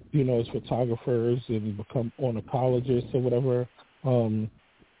 you know, as photographers and become ornithologists or whatever.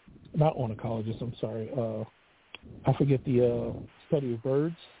 Not ornithologists, I'm sorry. I forget the study of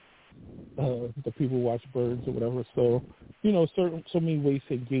birds. The people who watch birds or whatever. So, you know, so many ways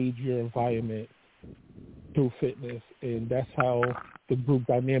to engage your environment through fitness, and that's how the group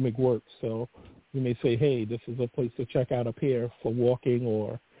dynamic works. So you may say, hey, this is a place to check out up here for walking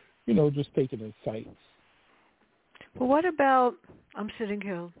or, you know, just taking in sights. Well, what about, I'm sitting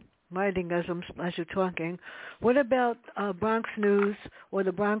here writing as you're talking, what about Bronx News or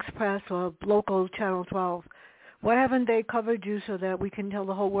the Bronx Press or local Channel 12? Why haven't they covered you so that we can tell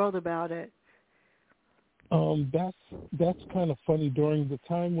the whole world about it? That's kind of funny. During the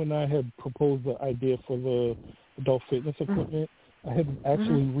time when I had proposed the idea for the adult fitness equipment, I had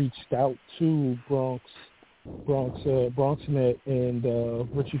actually reached out to BronxNet and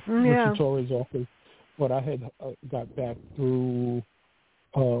Richie Torres' office, but I had got back through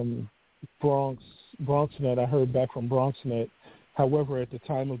BronxNet. I heard back from BronxNet. However, at the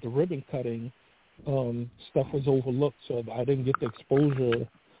time of the ribbon cutting, stuff was overlooked, so I didn't get the exposure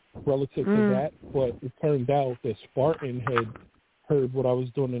relative to that. But it turned out that Spartan had heard what I was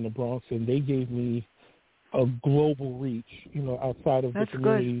doing in the Bronx, and they gave me a global reach, you know, outside of the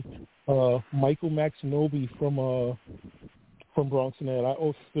community. Michael Maxinobi from BronxNet, I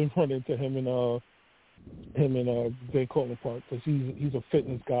often run into him in Van Cortlandt Park because he's a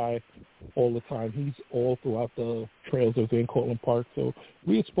fitness guy all the time. He's all throughout the trails of Van Cortlandt Park. So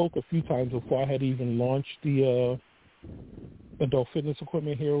we had spoke a few times before I had even launched the adult fitness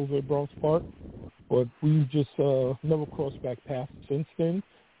equipment here over at Bronx Park, but we just never crossed back paths since then.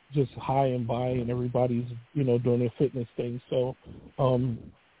 Just high and by, and everybody's, you know, doing their fitness thing. So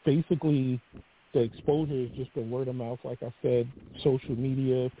basically the exposure has just been word of mouth, like I said, social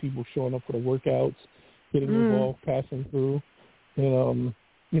media, people showing up for the workouts, getting involved, passing through, and,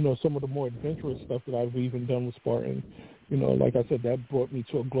 you know, some of the more adventurous stuff that I've even done with Spartan, you know, like I said, that brought me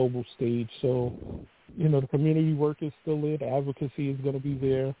to a global stage. So, you know, the community work is still there. The advocacy is going to be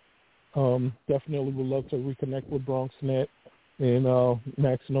there. Definitely would love to reconnect with BronxNet and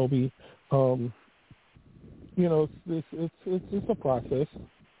Max Nobi. You know, it's a process.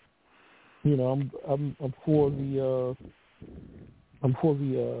 You know, I'm for the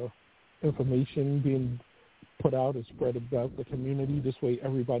information being put out and spread about the community. This way,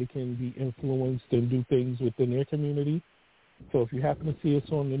 everybody can be influenced and do things within their community. So if you happen to see us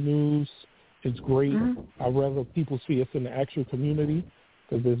on the news, it's great. I'd rather people see us in the actual community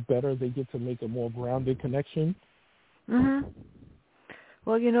because it's better. They get to make a more grounded connection.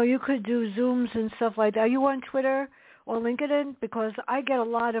 Well, you know, you could do Zooms and stuff like that. Are you on Twitter or LinkedIn? Because I get a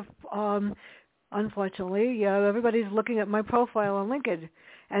lot of, unfortunately, everybody's looking at my profile on LinkedIn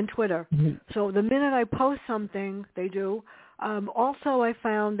and Twitter. So the minute I post something, they do. Also, I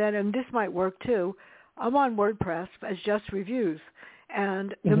found that, and this might work too, I'm on WordPress as just reviews.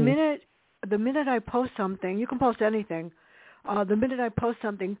 And the minute I post something, you can post anything. The minute I post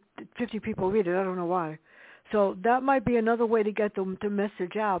something, 50 people read it. I don't know why. So that might be another way to get the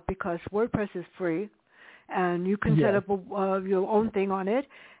message out, because WordPress is free, and you can set up your own thing on it.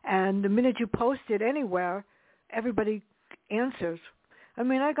 And the minute you post it anywhere, everybody answers. I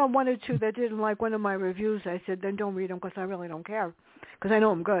mean, I got one or two that didn't like one of my reviews. I said, then don't read them because I really don't care, because I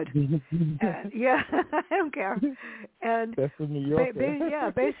know I'm good. And, I don't care. And that's in New York.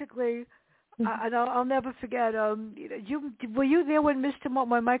 Basically, and I'll never forget. Were you there when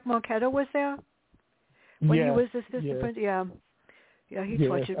when Mike Marquetta was there? When he was assistant principal? Yeah, he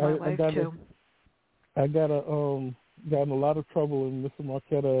tortured my life too. I got in a lot of trouble, and Mr.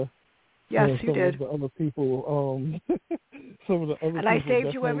 Marquetta. Yes, and you did. Some of the other people. Some of the other. And I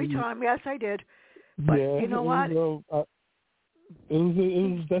saved you every time. Yes, I did. But you know what? It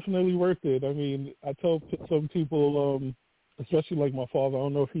was definitely worth it. I mean, I told some people, especially like my father. I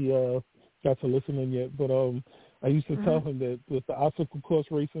don't know if he got to listen in yet, but I used to tell him that with the obstacle course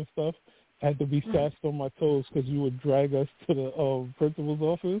race and stuff, I had to be fast on my toes because you would drag us to the principal's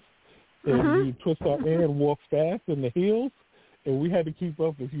office, and you twist our ear and walk fast in the heels, and we had to keep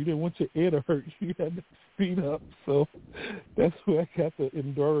up. If you didn't want your ear to hurt, you had to speed up. So that's where I got the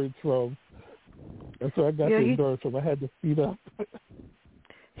endurance from. That's where I got the endurance from. I had to speed up.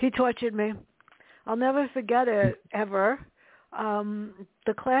 He tortured me. I'll never forget it, ever.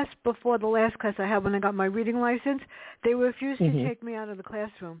 The class before the last class I had when I got my reading license, they refused to take me out of the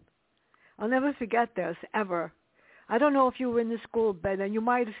classroom. I'll never forget this, ever. I don't know if you were in the school, Ben, and you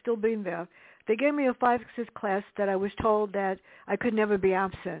might have still been there. They gave me a 5-6 class that I was told that I could never be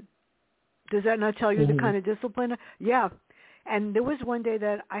absent. Does that not tell you the kind of discipline? Yeah. And there was one day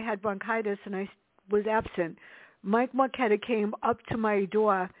that I had bronchitis and I was absent. Mike Marquetta came up to my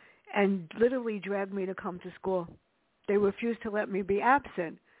door and literally dragged me to come to school. They refused to let me be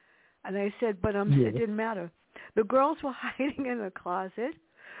absent. And I said, but it didn't matter. The girls were hiding in the closet.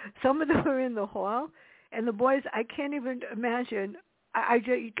 Some of them were in the hall. And the boys, I can't even imagine. I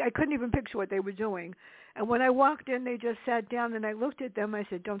couldn't even picture what they were doing. And when I walked in, they just sat down, and I looked at them. I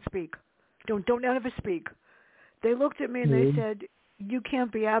said, don't speak. Don't ever speak. They looked at me, and they said, you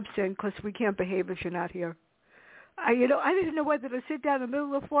can't be absent because we can't behave if you're not here. I didn't know whether to sit down in the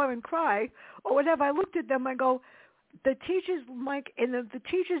middle of the floor and cry or whatever. I looked at them. I go, the teachers, Mike, and the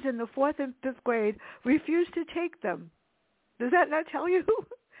teachers in the 4th and 5th grade refused to take them. Does that not tell you?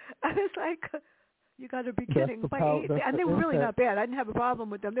 I was like, you got to be kidding. And they were really not bad. I didn't have a problem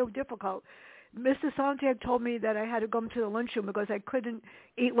with them. They were difficult. Mr. Sontag told me that I had to come to the lunchroom because I couldn't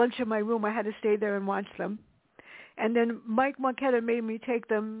eat lunch in my room. I had to stay there and watch them. And then Mike Marquetta made me take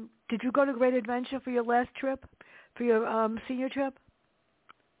them. Did you go to Great Adventure for your last trip, for your senior trip?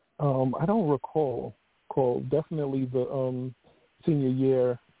 I don't recall. Definitely the senior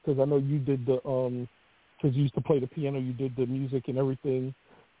year, because I know you did the because you used to play the piano. You did the music and everything.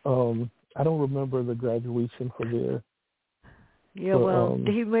 I don't remember the graduation for there. Yeah, well,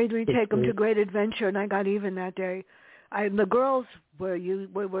 he made me take them to Great Adventure, and I got even that day. The girls were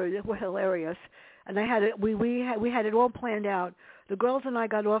hilarious, and I had it. We had it all planned out. The girls and I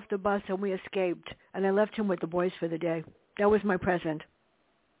got off the bus and we escaped, and I left him with the boys for the day. That was my present.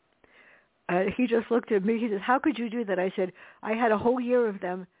 He just looked at me. He says, "How could you do that?" I said, "I had a whole year of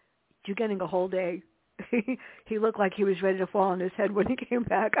them. You're getting a whole day." He looked like he was ready to fall on his head when he came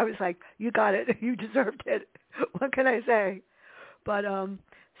back. I was like, "You got it. You deserved it." What can I say? But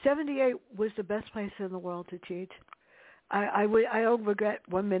 78 was the best place in the world to teach. I don't regret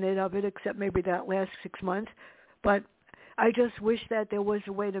 1 minute of it, except maybe that last 6 months. But I just wish that there was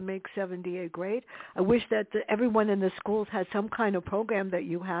a way to make 78 great. I wish that everyone in the schools had some kind of program that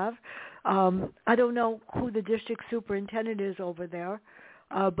you have. I don't know who the district superintendent is over there,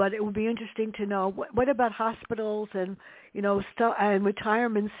 but it would be interesting to know what about hospitals and and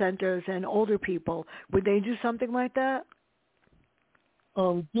retirement centers and older people. Would they do something like that?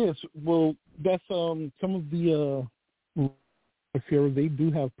 Yes. Well, that's some of the they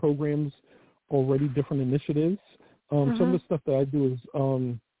do have programs already, different initiatives. Some of the stuff that I do is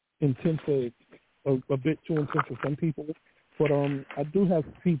intense, a bit too intense for some people. But I do have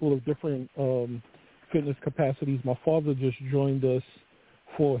people of different fitness capacities. My father just joined us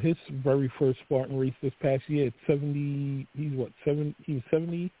for his very first Spartan race this past year. At 70, he was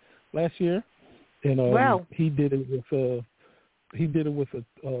 70 last year, and wow. He did it with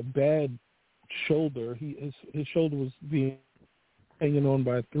a bad shoulder. His shoulder was being hanging on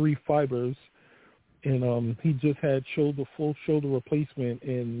by 3 fibers, and he just had full shoulder replacement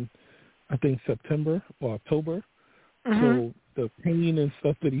in, I think, September or October. So the pain and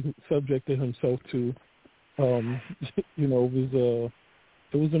stuff that he subjected himself to,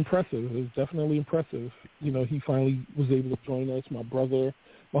 it was impressive. It was definitely impressive. He finally was able to join us. My brother,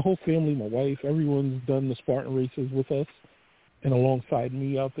 my whole family, my wife, everyone's done the Spartan races with us and alongside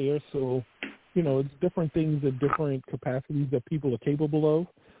me out there. So, it's different things at different capacities that people are capable of.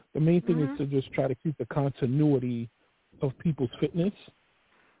 The main thing is to just try to keep the continuity of people's fitness.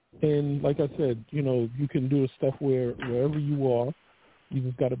 And like I said, you can do stuff wherever you are. You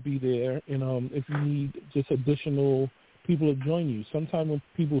just got to be there. And if you need just additional people to join you, sometimes when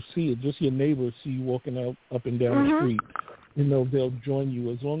people see it, just your neighbors see you walking up and down the street, they'll join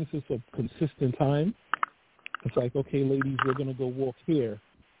you. As long as it's a consistent time, it's like, okay, ladies, we're going to go walk here,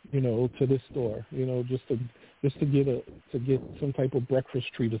 to this store, just to get some type of breakfast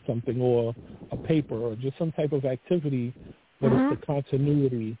treat or something, or a paper, or just some type of activity. But it's the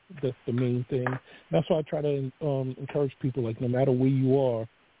continuity that's the main thing. That's why I try to encourage people, like, no matter where you are,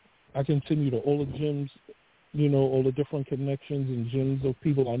 I continue to all the gyms, all the different connections and gyms of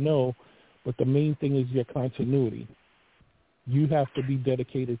people I know, but the main thing is your continuity. You have to be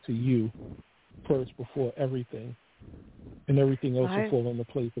dedicated to you first before everything, and everything else will fall into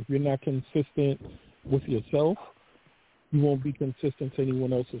place. If you're not consistent with yourself, you won't be consistent to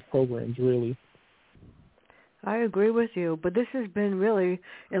anyone else's programs, really. I agree with you, but this has been really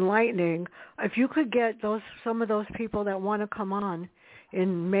enlightening. If you could get some of those people that want to come on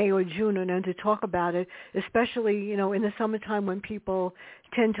in May or June and then to talk about it, especially, in the summertime when people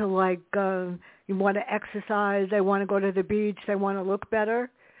tend to you want to exercise, they want to go to the beach, they want to look better.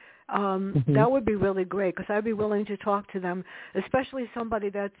 That would be really great because I'd be willing to talk to them, especially somebody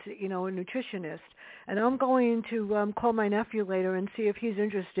that's, a nutritionist. And I'm going to call my nephew later and see if he's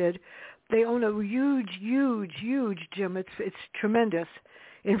interested. They own a huge gym. It's tremendous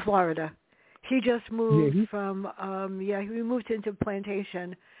in Florida. He just moved he moved into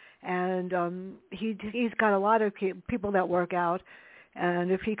Plantation, and he's got a lot of people that work out.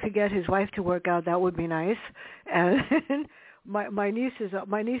 And if he could get his wife to work out, that would be nice. And my nieces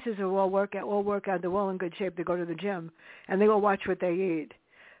are all work out. They're all in good shape. They go to the gym and they all watch what they eat.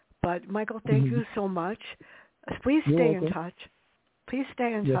 But Michael, thank you so much. Please stay in touch. Please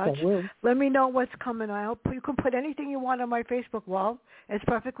stay in touch. I will. Let me know what's coming out. You can put anything you want on my Facebook wall. It's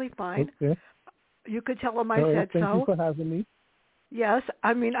perfectly fine. Okay. You could tell them I said so. Thank you for having me. Yes,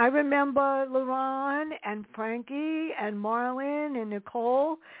 I remember LaRon and Frankie and Marlon and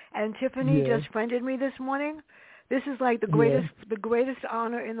Nicole and Tiffany just friended me this morning. This is like the greatest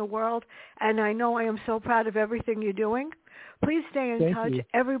honor in the world, and I know I am so proud of everything you're doing. Please stay in touch. You.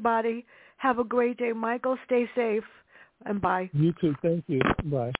 Everybody, have a great day. Michael, stay safe, and bye. You too. Thank you. Bye.